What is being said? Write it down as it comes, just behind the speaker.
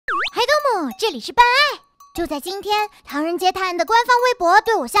这里是办爱。就在今天，唐人街探案的官方微博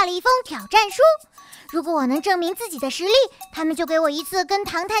对我下了一封挑战书。如果我能证明自己的实力，他们就给我一次跟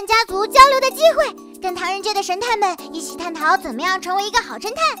唐探家族交流的机会，跟唐人街的神探们一起探讨怎么样成为一个好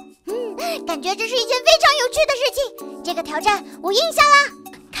侦探。感觉这是一件非常有趣的事情。这个挑战我应下啦！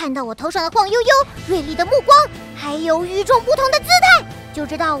看到我头上的晃悠悠、锐利的目光，还有与众不同的姿态，就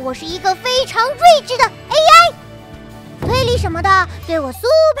知道我是一个非常睿智的 AI。推理什么的，对我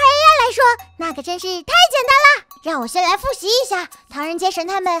superAI 来说，那可真是太简单了。让我先来复习一下，唐人街神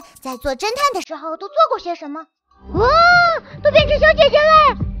探们在做侦探的时候都做过些什么。哇，都变成小姐姐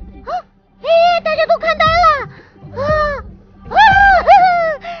了！啊，大家都看呆了！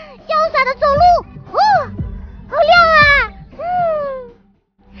潇洒的走路，好亮啊！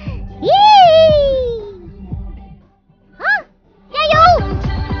加油！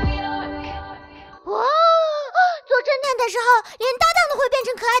哇，做侦探的时候，连搭档都会变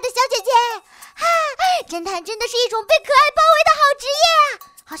成可爱的小姐姐。侦探真的是一种被可爱包围的好职业啊！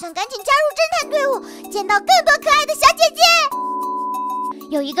好想赶紧加入侦探队伍，见到更多可爱的小姐姐。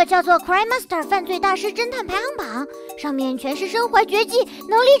有一个叫做 Crime Master 犯罪大师侦探排行榜，上面全是身怀绝技、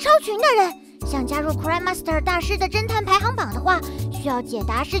能力超群的人。想加入 Crime Master 大师的侦探排行榜的话，需要解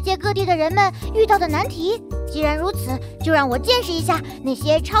答世界各地的人们遇到的难题。既然如此，就让我见识一下那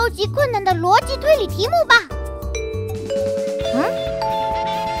些超级困难的逻辑推理题目吧。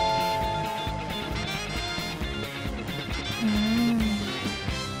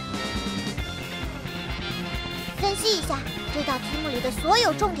分析一下这道题目里的所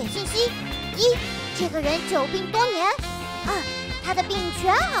有重点信息：一，这个人久病多年；二，他的病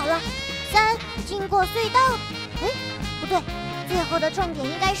全好了；三，经过隧道。不对，最后的重点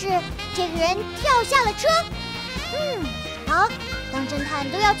应该是这个人跳下了车。好，当侦探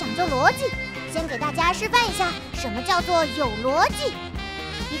都要讲究逻辑，先给大家示范一下什么叫做有逻辑。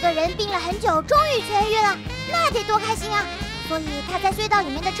一个人病了很久，终于痊愈了，那得多开心啊！所以他在隧道里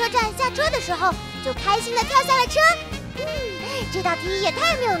面的车站下车的时候，就开心地跳下了车。这道题也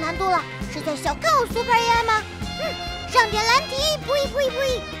太没有难度了，是在小看我 superAI 吗？上点难题，呸！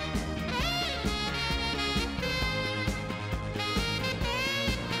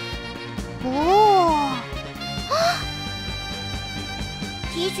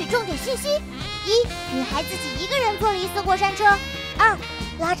提取重点信息：一，女孩自己一个人坐了一次过山车；二，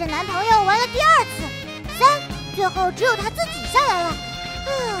拉着男朋友玩了第二次；三，最后只有她自己下来了。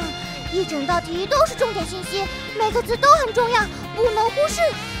一整道题都是重点信息，每个字都很重要，不能忽视。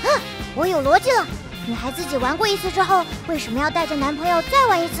我有逻辑了。女孩自己玩过一次之后，为什么要带着男朋友再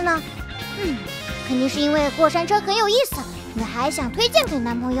玩一次呢？肯定是因为过山车很有意思，女孩想推荐给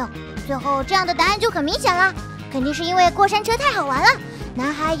男朋友。最后这样的答案就很明显了，肯定是因为过山车太好玩了，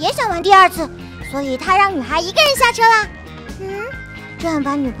男孩也想玩第二次，所以他让女孩一个人下车啦。这样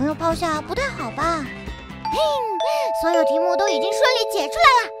把女朋友抛下不太好吧？所有题目都已经顺利解出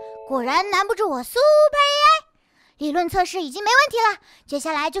来了，果然难不住我 superAI。理论测试已经没问题了，接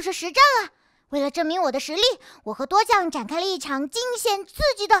下来就是实战了。为了证明我的实力，我和多酱展开了一场惊险刺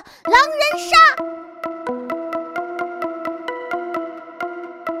激的狼人杀。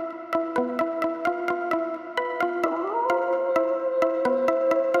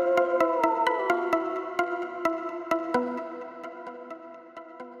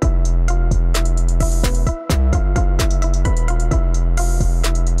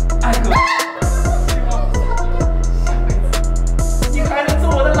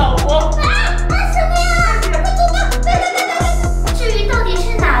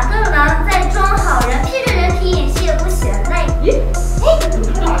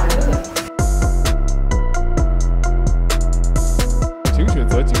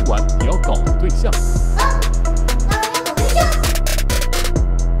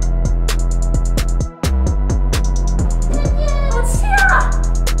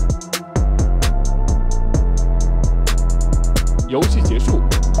游戏结束，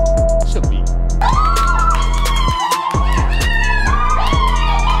胜利。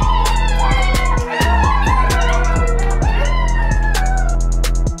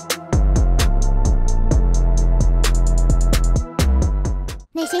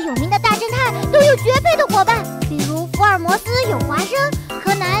那些有名的大侦探都有绝配的伙伴，比如福尔摩斯有华生，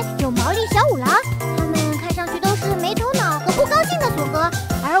柯南有毛利小五郎，他们看上去都是没头脑和不高兴的组合，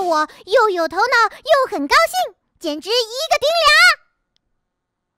而我又有头脑又很高兴，简直一个顶俩。